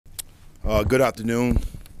Good afternoon.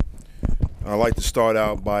 I'd like to start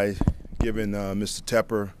out by giving Mr.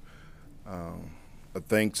 Tepper a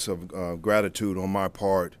thanks of gratitude on my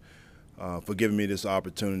part for giving me this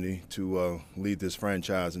opportunity to lead this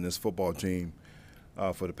franchise and this football team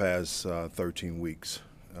for the past 13 weeks.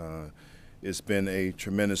 It's been a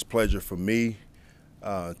tremendous pleasure for me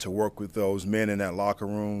to work with those men in that locker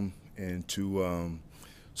room and to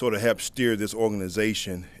sort of help steer this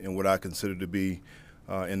organization in what I consider to be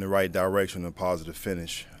in the right direction, a positive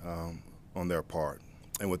finish on their part.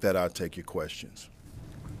 And with that, I'll take your questions.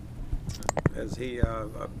 As I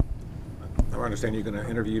understand you're going to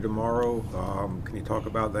interview tomorrow. Can you talk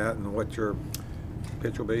about that and what your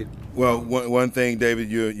pitch will be? Well, one thing,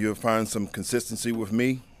 David, you'll find some consistency with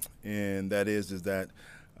me, and that is that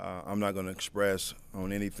I'm not going to express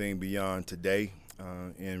on anything beyond today,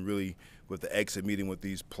 and really with the exit meeting with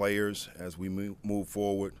these players as we move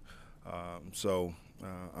forward. So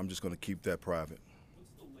I'm just going to keep that private.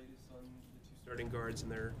 What's the latest on the two starting guards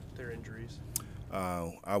and their injuries?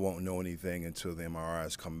 I won't know anything until the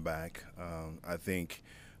MRIs come back. I think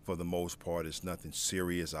for the most part it's nothing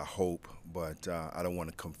serious, I hope, but I don't want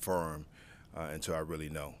to confirm until I really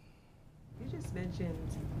know. You just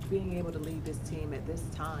mentioned being able to lead this team at this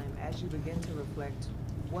time. As you begin to reflect,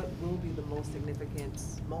 what will be the most significant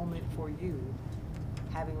moment for you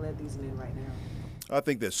having led these men right now? I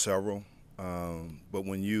think there's several, but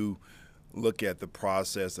when you look at the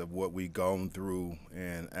process of what we've gone through,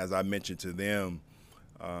 and as I mentioned to them,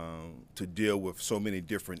 to deal with so many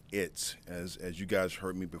different it's, as you guys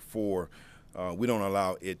heard me before, we don't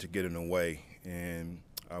allow it to get in the way, and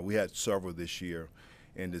we had several this year,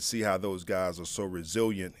 and to see how those guys are so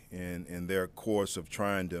resilient in their course of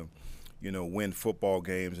trying to, win football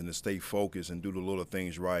games and to stay focused and do the little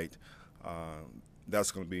things right,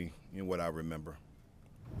 that's going to be what I remember.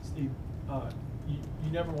 Steve,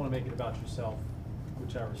 you never want to make it about yourself,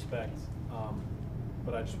 which I respect,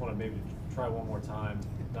 but I just want to maybe try one more time,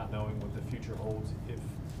 not knowing what the future holds. If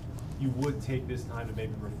you would take this time to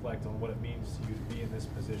maybe reflect on what it means to you to be in this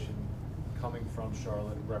position, coming from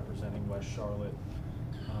Charlotte, representing West Charlotte,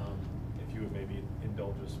 if you would maybe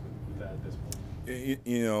indulge us with that at this point.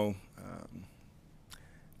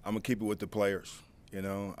 I'm going to keep it with the players.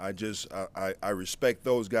 I respect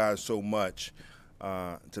those guys so much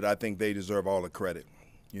that I think they deserve all the credit,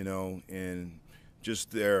 and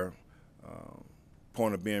just their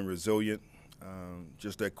point of being resilient,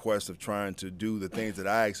 just their quest of trying to do the things that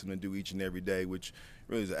I ask them to do each and every day, which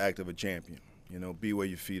really is an act of a champion. Be where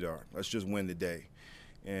your feet are. Let's just win the day.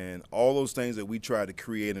 And all those things that we try to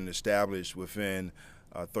create and establish within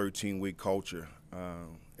a 13-week culture,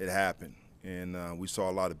 it happened. And we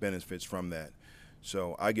saw a lot of benefits from that.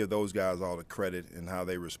 So I give those guys all the credit in how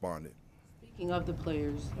they responded. Speaking of the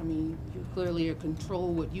players, I mean, you're clearly a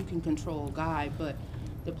control what you can control guy, but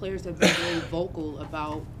the players have been very vocal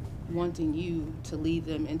about wanting you to lead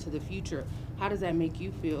them into the future. How does that make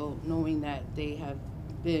you feel, knowing that they have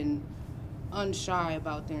been unshy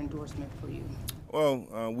about their endorsement for you?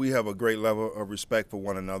 Well, we have a great level of respect for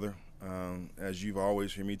one another. As you've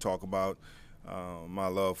always heard me talk about my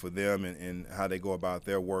love for them and how they go about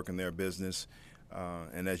their work and their business.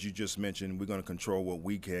 And as you just mentioned, we're going to control what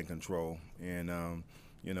we can control and,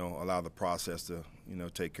 allow the process to,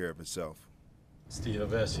 take care of itself. Steve,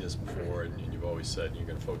 I've asked you this before, and you've always said you're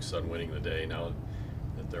going to focus on winning the day. Now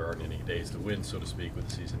that there aren't any days to win, so to speak, with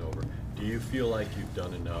the season over, do you feel like you've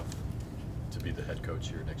done enough to be the head coach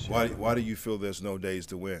here next year? Why do you feel there's no days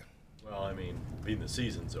to win? Well, I mean, being the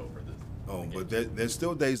season's over. But there's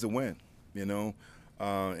still days to win, and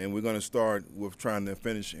we're going to start with trying to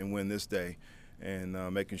finish and win this day, and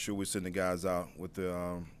making sure we send the guys out with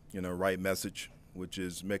the right message, which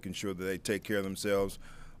is making sure that they take care of themselves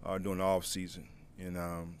during the off season, and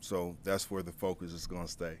so that's where the focus is going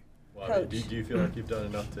to stay. Well, I mean, do you feel like you've done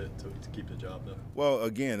enough to keep the job, though? Well,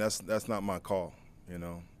 again, that's not my call.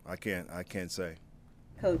 I can't say.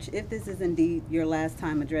 Coach, if this is indeed your last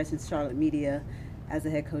time addressing Charlotte media as the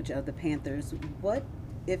head coach of the Panthers, what,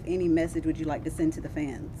 if any, message would you like to send to the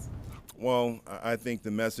fans? Well, I think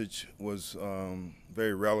the message was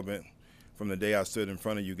very relevant from the day I stood in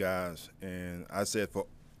front of you guys, and I said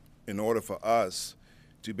in order for us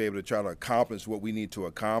to be able to try to accomplish what we need to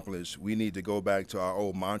accomplish, we need to go back to our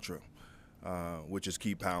old mantra, which is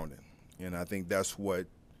keep pounding. And I think that's what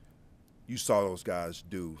you saw those guys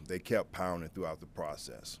do. They kept pounding throughout the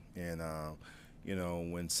process. And,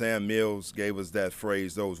 when Sam Mills gave us that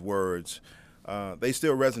phrase, those words, they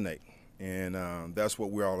still resonate. And that's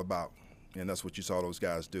what we're all about. And that's what you saw those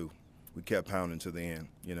guys do. We kept pounding to the end.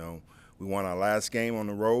 We won our last game on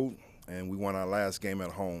the road, and we won our last game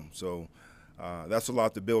at home. So that's a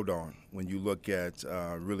lot to build on when you look at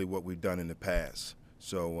really what we've done in the past.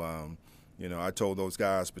 So, I told those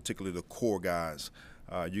guys, particularly the core guys,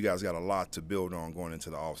 you guys got a lot to build on going into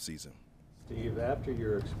the offseason. Steve, after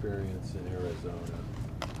your experience in Arizona,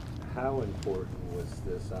 how important was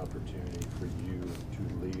this opportunity for you to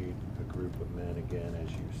lead a group of men again,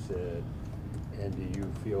 as you said? And do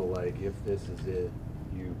you feel like if this is it,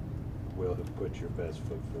 you will have put your best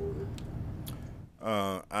foot forward?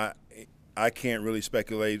 I can't really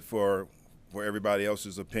speculate for everybody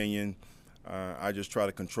else's opinion. I just try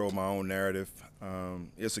to control my own narrative.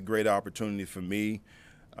 It's a great opportunity for me,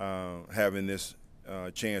 having this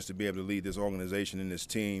chance to be able to lead this organization and this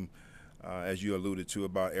team, as you alluded to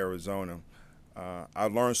about Arizona. I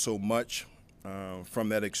learned so much from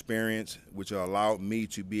that experience, which allowed me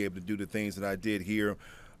to be able to do the things that I did here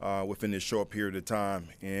within this short period of time.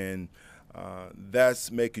 And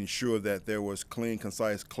that's making sure that there was clean,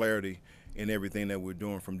 concise clarity in everything that we're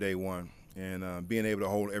doing from day one. And being able to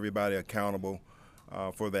hold everybody accountable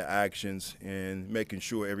for their actions and making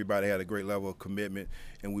sure everybody had a great level of commitment,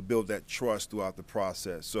 and we built that trust throughout the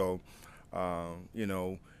process. So,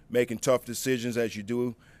 making tough decisions as you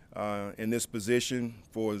do in this position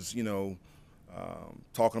for,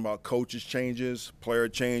 talking about coaches changes, player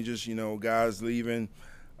changes, guys leaving.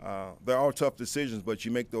 They're all tough decisions, but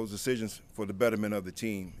you make those decisions for the betterment of the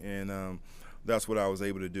team, and that's what I was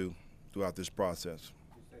able to do throughout this process.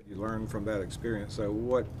 You learned from that experience. So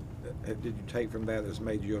what did you take from that that's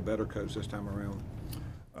made you a better coach this time around?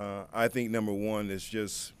 I think number one is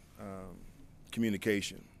just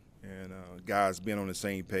communication, and guys being on the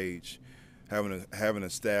same page, having a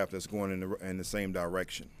staff that's going in the same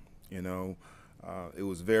direction. It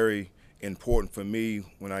was very important for me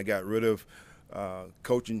when I got rid of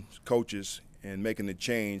coaches and making the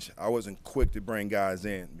change. I wasn't quick to bring guys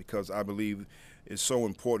in because I believe it's so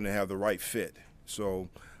important to have the right fit. So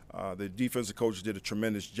the defensive coaches did a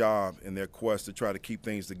tremendous job in their quest to try to keep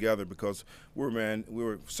things together because we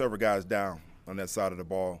were several guys down on that side of the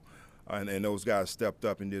ball, and those guys stepped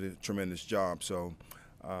up and did a tremendous job. So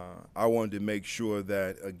I wanted to make sure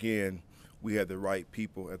that, again, we had the right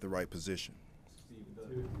people at the right position.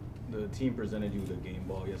 Steve, the team presented you with a game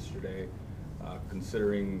ball yesterday.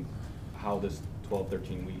 Considering how this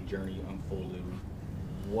 12-13 week journey unfolded,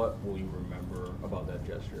 what will you remember about that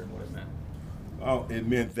gesture and what it meant? Oh, it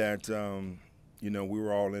meant that, we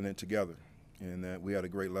were all in it together and that we had a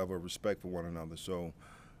great level of respect for one another. So,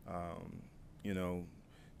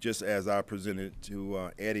 just as I presented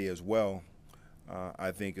to Eddie as well,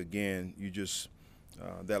 I think, again, you just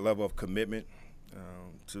that level of commitment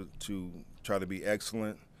to try to be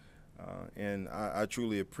excellent. And I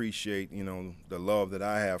truly appreciate, the love that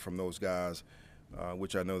I have from those guys,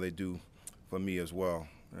 which I know they do for me as well.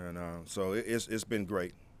 And so it's been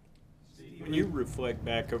great. When you reflect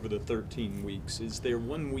back over the 13 weeks, is there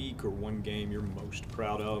one week or one game you're most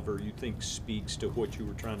proud of or you think speaks to what you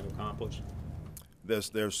were trying to accomplish?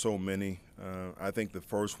 There's so many. I think the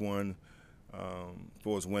first one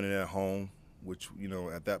for us winning at home, which,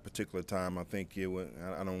 at that particular time, I think it was,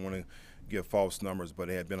 I don't want to give false numbers, but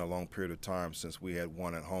it had been a long period of time since we had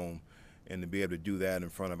won at home. And to be able to do that in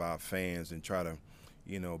front of our fans and try to,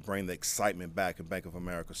 bring the excitement back at Bank of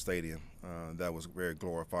America Stadium, that was very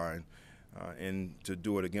glorifying. And to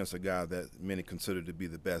do it against a guy that many consider to be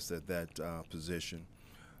the best at that position.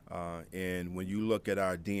 And when you look at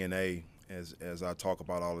our DNA, as I talk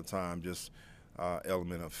about all the time, just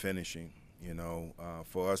element of finishing,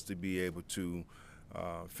 for us to be able to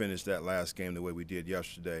finish that last game the way we did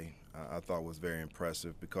yesterday, I thought was very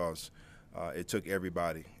impressive because it took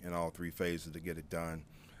everybody in all three phases to get it done.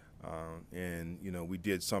 And, we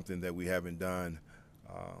did something that we haven't done,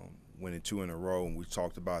 winning 2 in a row, and we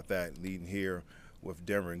talked about that, leading here with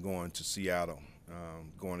Denver and going to Seattle,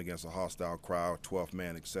 going against a hostile crowd, 12th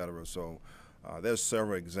man, et cetera. So there's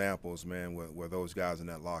several examples, man, where those guys in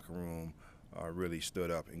that locker room really stood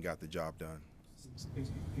up and got the job done.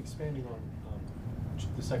 Expanding on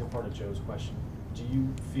the second part of Joe's question, do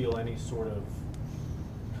you feel any sort of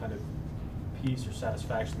kind of peace or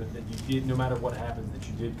satisfaction that you did, no matter what happens, that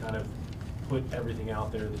you did kind of put everything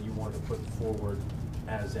out there that you wanted to put forward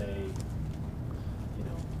as a,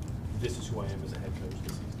 this is who I am as a head coach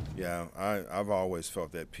this season? Yeah, I've always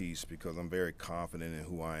felt that peace because I'm very confident in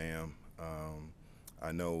who I am.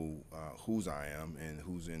 I know whose I am and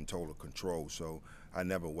who's in total control, so I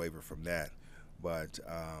never waver from that. But,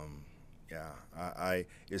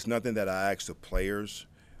 it's nothing that I ask the players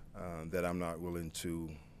that I'm not willing to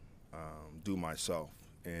do myself.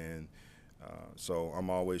 And so I'm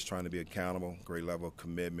always trying to be accountable, great level of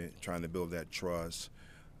commitment, trying to build that trust.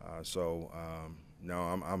 no,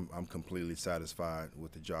 I'm completely satisfied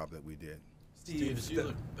with the job that we did. Steve, as you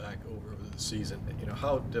look back over the season,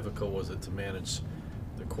 how difficult was it to manage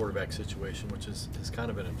the quarterback situation, which has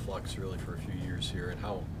kind of been in flux really for a few years here, and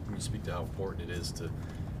how can you speak to how important it is to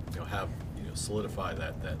have solidify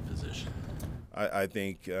that position? I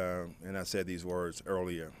think, and I said these words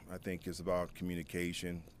earlier, I think it's about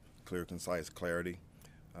communication, clear, concise clarity.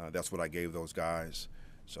 That's what I gave those guys.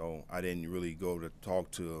 So I didn't really go to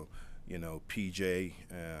talk to, PJ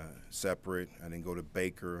separate. I didn't go to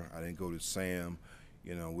Baker. I didn't go to Sam.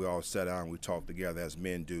 We all sat down and we talked together as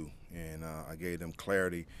men do. And I gave them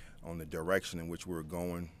clarity on the direction in which we were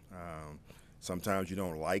going. Sometimes you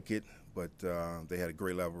don't like it, but they had a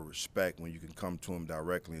great level of respect when you can come to them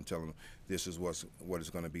directly and tell them this is what it's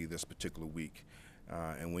going to be this particular week.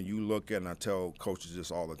 And when you look at, and I tell coaches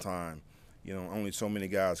this all the time, only so many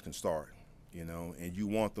guys can start, and you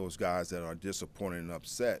want those guys that are disappointed and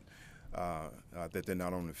upset that they're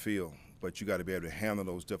not on the field. But you got to be able to handle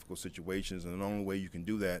those difficult situations, and the only way you can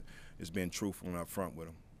do that is being truthful and upfront with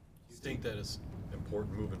them. Do you think that is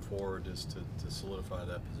important moving forward, is to solidify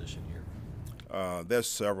that position here? There's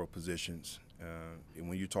several positions, and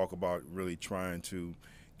when you talk about really trying to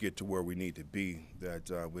get to where we need to be,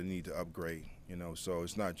 that we need to upgrade. So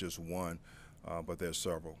it's not just one, but there's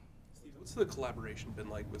several. Steve, what's the collaboration been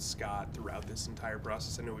like with Scott throughout this entire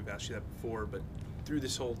process? I know we've asked you that before, but through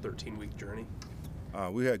this whole 13-week journey?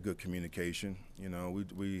 We had good communication.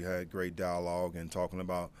 We had great dialogue and talking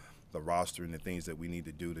about the roster and the things that we need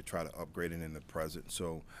to do to try to upgrade it in the present.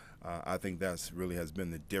 So I think that's really has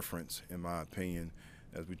been the difference, in my opinion,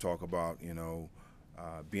 as we talk about,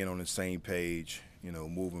 being on the same page,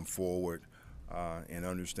 moving forward, and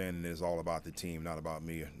understanding it's all about the team, not about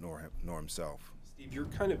me nor himself. Steve, you're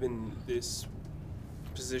kind of in this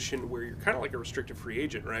position where you're kind of like a restricted free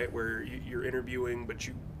agent, right? Where you're interviewing, but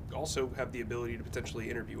you also have the ability to potentially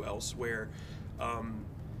interview elsewhere.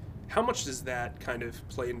 How much does that kind of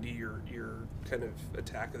play into your kind of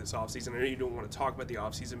attack of this offseason? I know you don't want to talk about the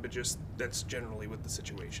offseason, but just that's generally what the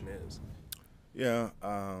situation is. Yeah,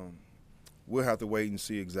 we'll have to wait and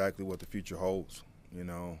see exactly what the future holds.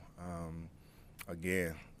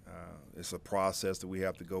 Again, it's a process that we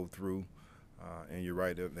have to go through, and you're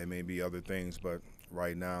right, there may be other things, but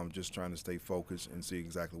right now I'm just trying to stay focused and see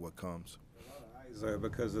exactly what comes.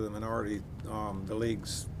 Because of the minority, the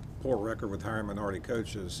league's poor record with hiring minority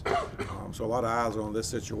coaches. So a lot of eyes are on this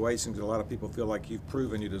situation because a lot of people feel like you've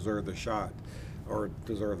proven you deserve the shot or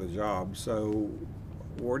deserve the job. So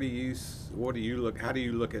how do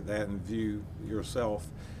you look at that and view yourself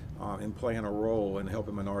in playing a role in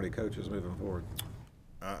helping minority coaches moving forward?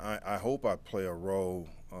 I hope I play a role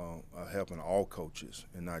helping all coaches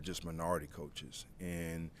and not just minority coaches.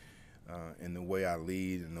 And in the way I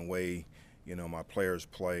lead and the way my players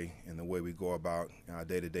play and the way we go about our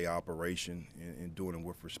day-to-day operation and doing it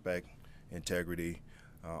with respect, integrity,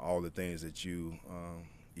 all the things that you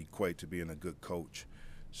equate to being a good coach.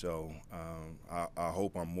 So I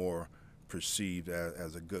hope I'm more perceived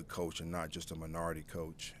as a good coach and not just a minority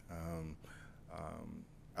coach.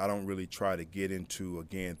 I don't really try to get into,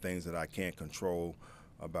 again, things that I can't control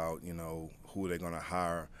about, who they're going to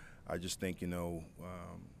hire. I just think,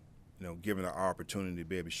 given an opportunity to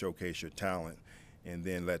be able to showcase your talent and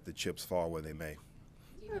then let the chips fall where they may.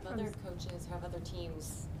 Do you have other coaches, have other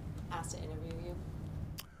teams asked to interview you?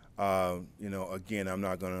 Again, I'm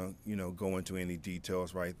not going to, go into any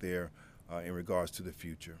details right there in regards to the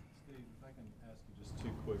future. Steve, if I can ask you just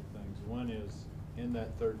two quick things. One is, in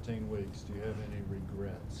that 13 weeks, do you have any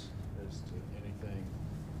regrets as to anything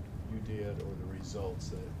you did or the results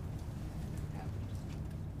that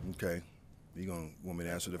happened? Okay. You gonna want me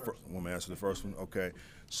to answer the first one? Okay.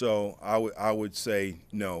 So I would say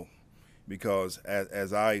no, because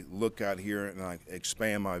as I look out here and I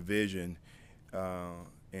expand my vision,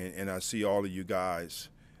 and I see all of you guys,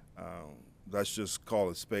 let's just call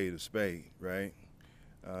a spade, right?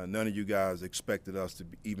 None of you guys expected us to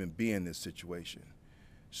even be in this situation.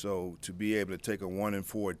 So to be able to take a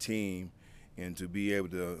 1-4 team and to be able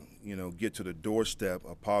to, get to the doorstep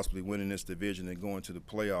of possibly winning this division and going to the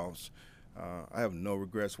playoffs, I have no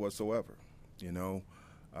regrets whatsoever,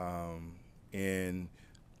 and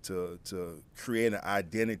to create an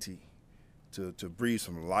identity, to breathe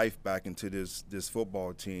some life back into this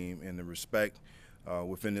football team and the respect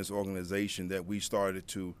within this organization that we started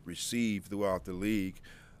to receive throughout the league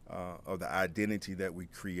of the identity that we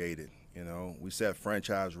created. We set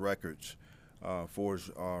franchise records for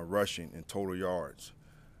rushing and total yards.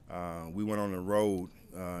 We went on the road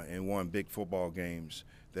and won big football games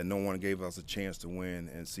that no one gave us a chance to win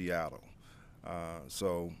in Seattle.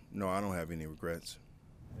 So, no, I don't have any regrets.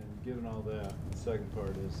 And given all that, the second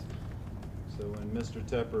part is, so when Mr.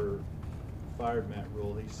 Tepper fired Matt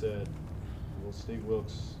Rule, he said, will Steve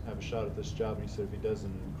Wilks have a shot at this job? And he said if he does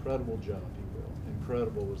an incredible job, he will.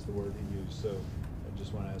 Incredible was the word he used. So I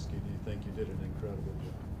just want to ask you, do you think you did an incredible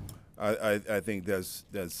job? I think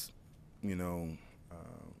that's you know,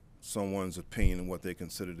 someone's opinion of what they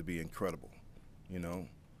consider to be incredible. You know,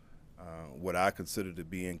 what I consider to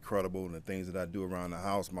be incredible and the things that I do around the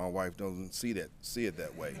house, my wife doesn't see it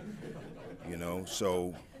that way. You know,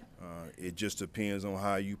 so it just depends on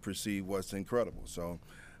how you perceive what's incredible. So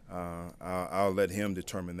I'll let him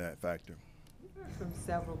determine that factor. We've heard from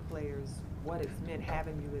several players what it's meant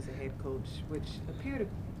having you as a head coach, which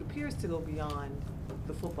appears to go beyond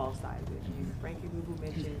the football side of it. I mean, Frankie Luvu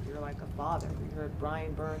mentioned you're like a father. We heard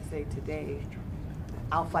Brian Burns say today,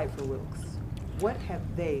 I'll fight for Wilks. What have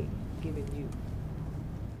they given you?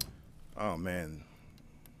 Oh man,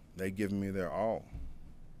 they given me their all,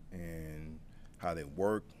 and how they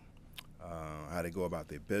work, how they go about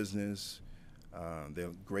their business, their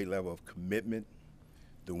great level of commitment.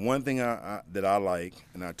 The one thing that I like,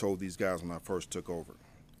 and I told these guys when I first took over,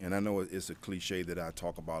 and I know it's a cliche that I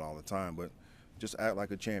talk about all the time, but just act like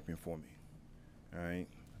a champion for me, all right?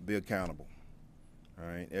 Be accountable, all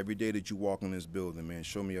right? Every day that you walk in this building, man,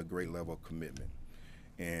 show me a great level of commitment.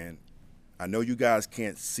 And I know you guys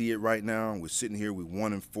can't see it right now. We're sitting here, we're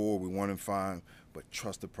 1-4, we're 1-5, but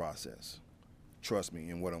trust the process. Trust me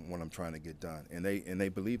in what I'm trying to get done. And they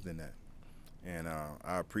believed in that. And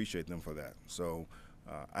I appreciate them for that. So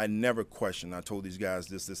I never question. I told these guys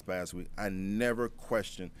this past week, I never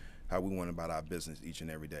question how we went about our business each and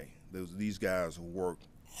every day. These guys work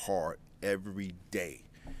hard every day,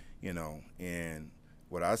 you know. And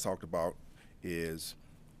what I talked about is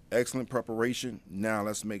excellent preparation. Now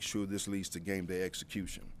let's make sure this leads to game day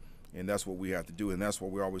execution. And that's what we have to do, and that's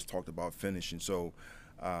what we always talked about finishing. So,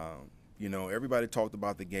 you know, everybody talked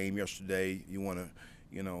about the game yesterday. You want to,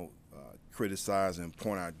 you know, criticize and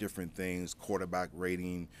point out different things, quarterback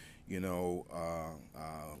rating, you know,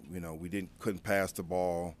 we couldn't pass the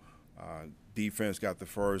ball. Defense got the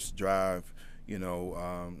first drive, you know,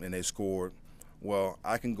 and they scored. Well,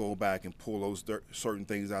 I can go back and pull those certain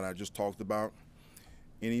things out I just talked about.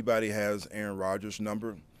 Anybody has Aaron Rodgers'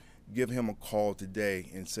 number, give him a call today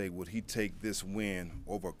and say, would he take this win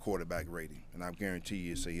over a quarterback rating? And I guarantee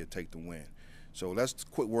you say he'll take the win. So let's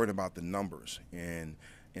quit worrying about the numbers. And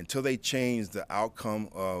until they change the outcome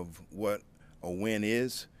of what a win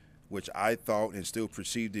is, which I thought and still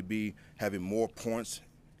perceive to be having more points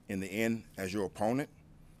in the end as your opponent,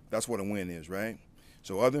 that's what a win is, right?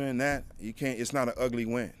 So other than that, it's not an ugly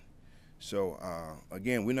win. So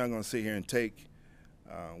again, we're not going to sit here and take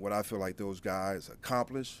what I feel like those guys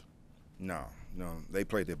accomplished. No, they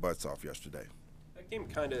played their butts off yesterday. That game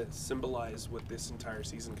kind of symbolized what this entire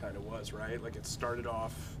season kind of was, right? Like it started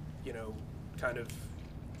off, you know, kind of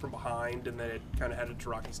from behind, and then it kind of had a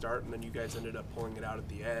rocky start, and then you guys ended up pulling it out at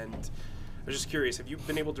the end. I was just curious, have you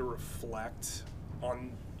been able to reflect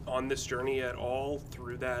on this journey at all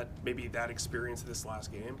through that, maybe that experience of this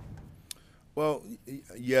last game? Well,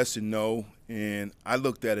 yes and no. And I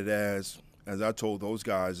looked at it as I told those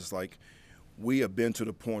guys, it's like we have been to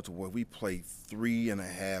the point where we played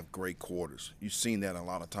 3.5 great quarters. You've seen that a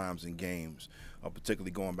lot of times in games, particularly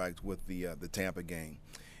going back with the Tampa game.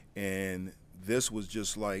 And this was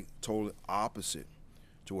just like totally opposite,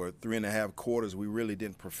 to where 3.5 quarters we really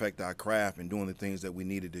didn't perfect our craft and doing the things that we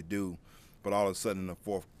needed to do. But all of a sudden in the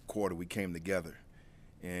fourth quarter we came together.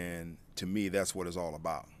 And to me, that's what it's all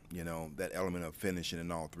about, you know, that element of finishing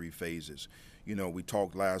in all three phases. You know, we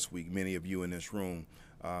talked last week, many of you in this room,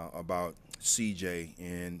 about CJ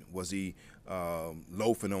and was he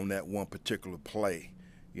loafing on that one particular play,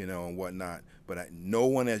 you know, and whatnot. But no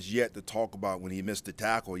one has yet to talk about when he missed the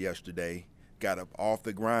tackle yesterday, got up off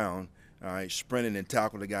the ground, sprinted and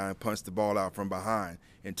tackled the guy and punched the ball out from behind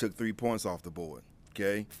and took 3 points off the board,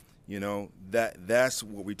 okay? You know, that's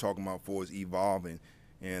what we're talking about for, is evolving.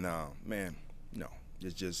 And, man, no,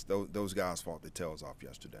 it's just those guys fought their tails off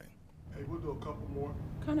yesterday. Hey, we'll do a couple more.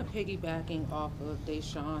 Kind of piggybacking off of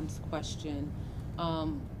Deshaun's question,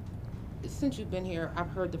 since you've been here, I've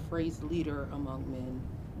heard the phrase leader among men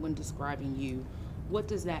when describing you. What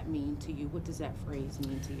does that mean to you? What does that phrase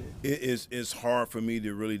mean to you? It's hard for me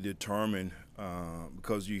to really determine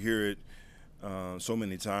because you hear it so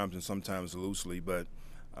many times and sometimes loosely, but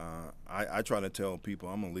I try to tell people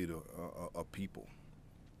I'm a leader of people.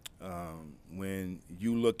 When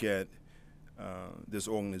you look at this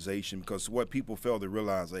organization, because what people fail to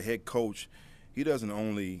realize, a head coach, he doesn't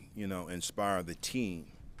only, you know, inspire the team.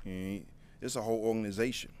 It's a whole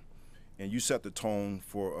organization, and you set the tone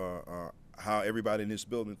for how everybody in this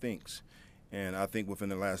building thinks. And I think within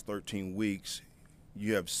the last 13 weeks,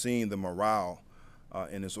 you have seen the morale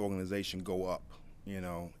in this organization go up,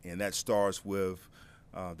 and that starts with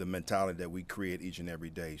the mentality that we create each and every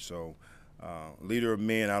day. So leader of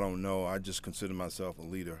men, I don't know. I just consider myself a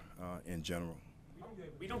leader in general.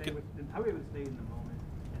 We don't get. How are we able to stay in the moment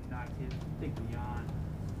and not think beyond,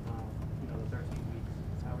 the 13 weeks?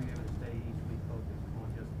 How are we able to stay each week focused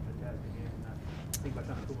on just the task at hand and not think about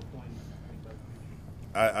trying to prove a point? Think about the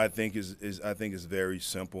future? I think it's very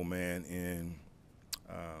simple, man. And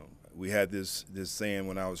we had this saying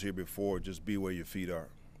when I was here before: just be where your feet are.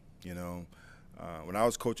 When I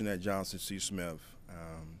was coaching at Johnson C. Smith,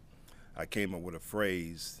 I came up with a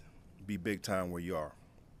phrase: "Be big time where you are."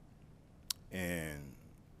 And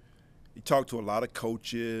you talk to a lot of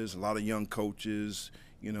coaches, a lot of young coaches.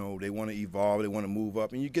 They want to evolve, they want to move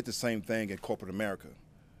up, and you get the same thing in corporate America.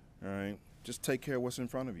 All right, just take care of what's in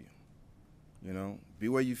front of you. Be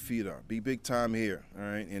where your feet are. Be big time here. All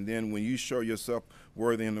right, and then when you show yourself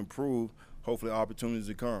worthy and improve, hopefully opportunities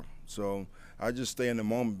will come. So I just stay in the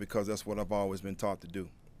moment because that's what I've always been taught to do.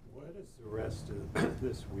 What does the rest of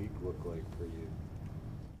this week look like for you?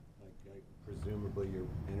 Like presumably you're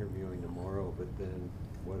interviewing tomorrow, but then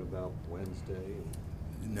what about Wednesday?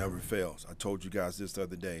 It never fails. I told you guys this the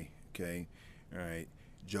other day, okay? All right.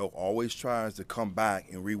 Joe always tries to come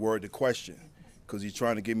back and reword the question because he's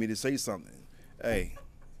trying to get me to say something. Hey,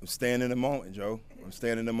 I'm staying in the moment, Joe. I'm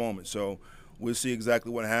staying in the moment. So we'll see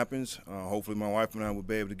exactly what happens. Hopefully my wife and I will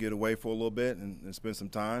be able to get away for a little bit and spend some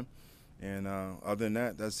time. And other than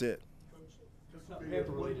that, that's it. What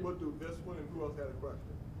do this one and who else had a question?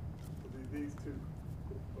 These two.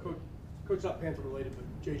 Coach, not Panther related, but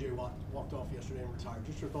J.J. Watt walked off yesterday and retired.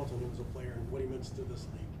 Just your thoughts on him as a player and what he means to this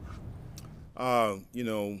league. I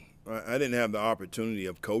didn't have the opportunity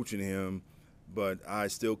of coaching him, but I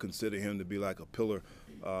still consider him to be like a pillar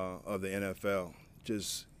of the NFL.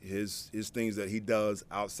 Just his things that he does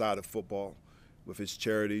outside of football with his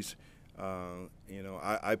charities.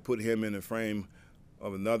 I put him in the frame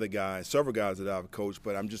of another guy, several guys that I've coached,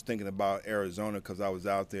 but I'm just thinking about Arizona because I was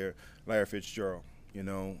out there, Larry Fitzgerald.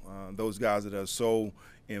 Those guys that are so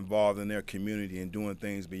involved in their community and doing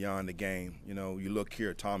things beyond the game. You look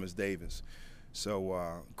here, Thomas Davis.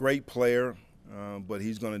 So great player, but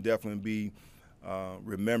he's going to definitely be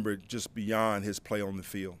remembered just beyond his play on the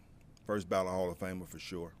field. First ballot Hall of Famer for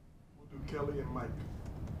sure. We'll do Kelly and Mike.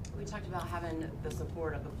 We talked about having the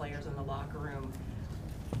support of the players in the locker room.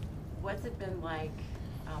 What's it been like?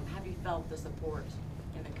 Have you felt the support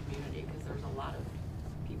in the community? Because there's a lot of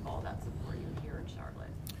people that support you here in Charlotte.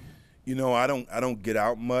 I don't get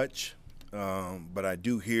out much, but I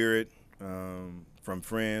do hear it from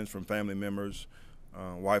friends, from family members.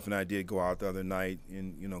 Wife and I did go out the other night,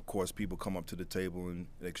 and of course, people come up to the table and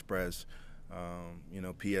express,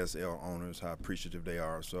 PSL owners how appreciative they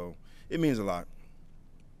are. So it means a lot.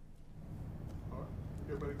 All right.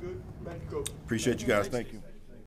 Everybody good? Thank you, Coach. Appreciate you guys. Thank you.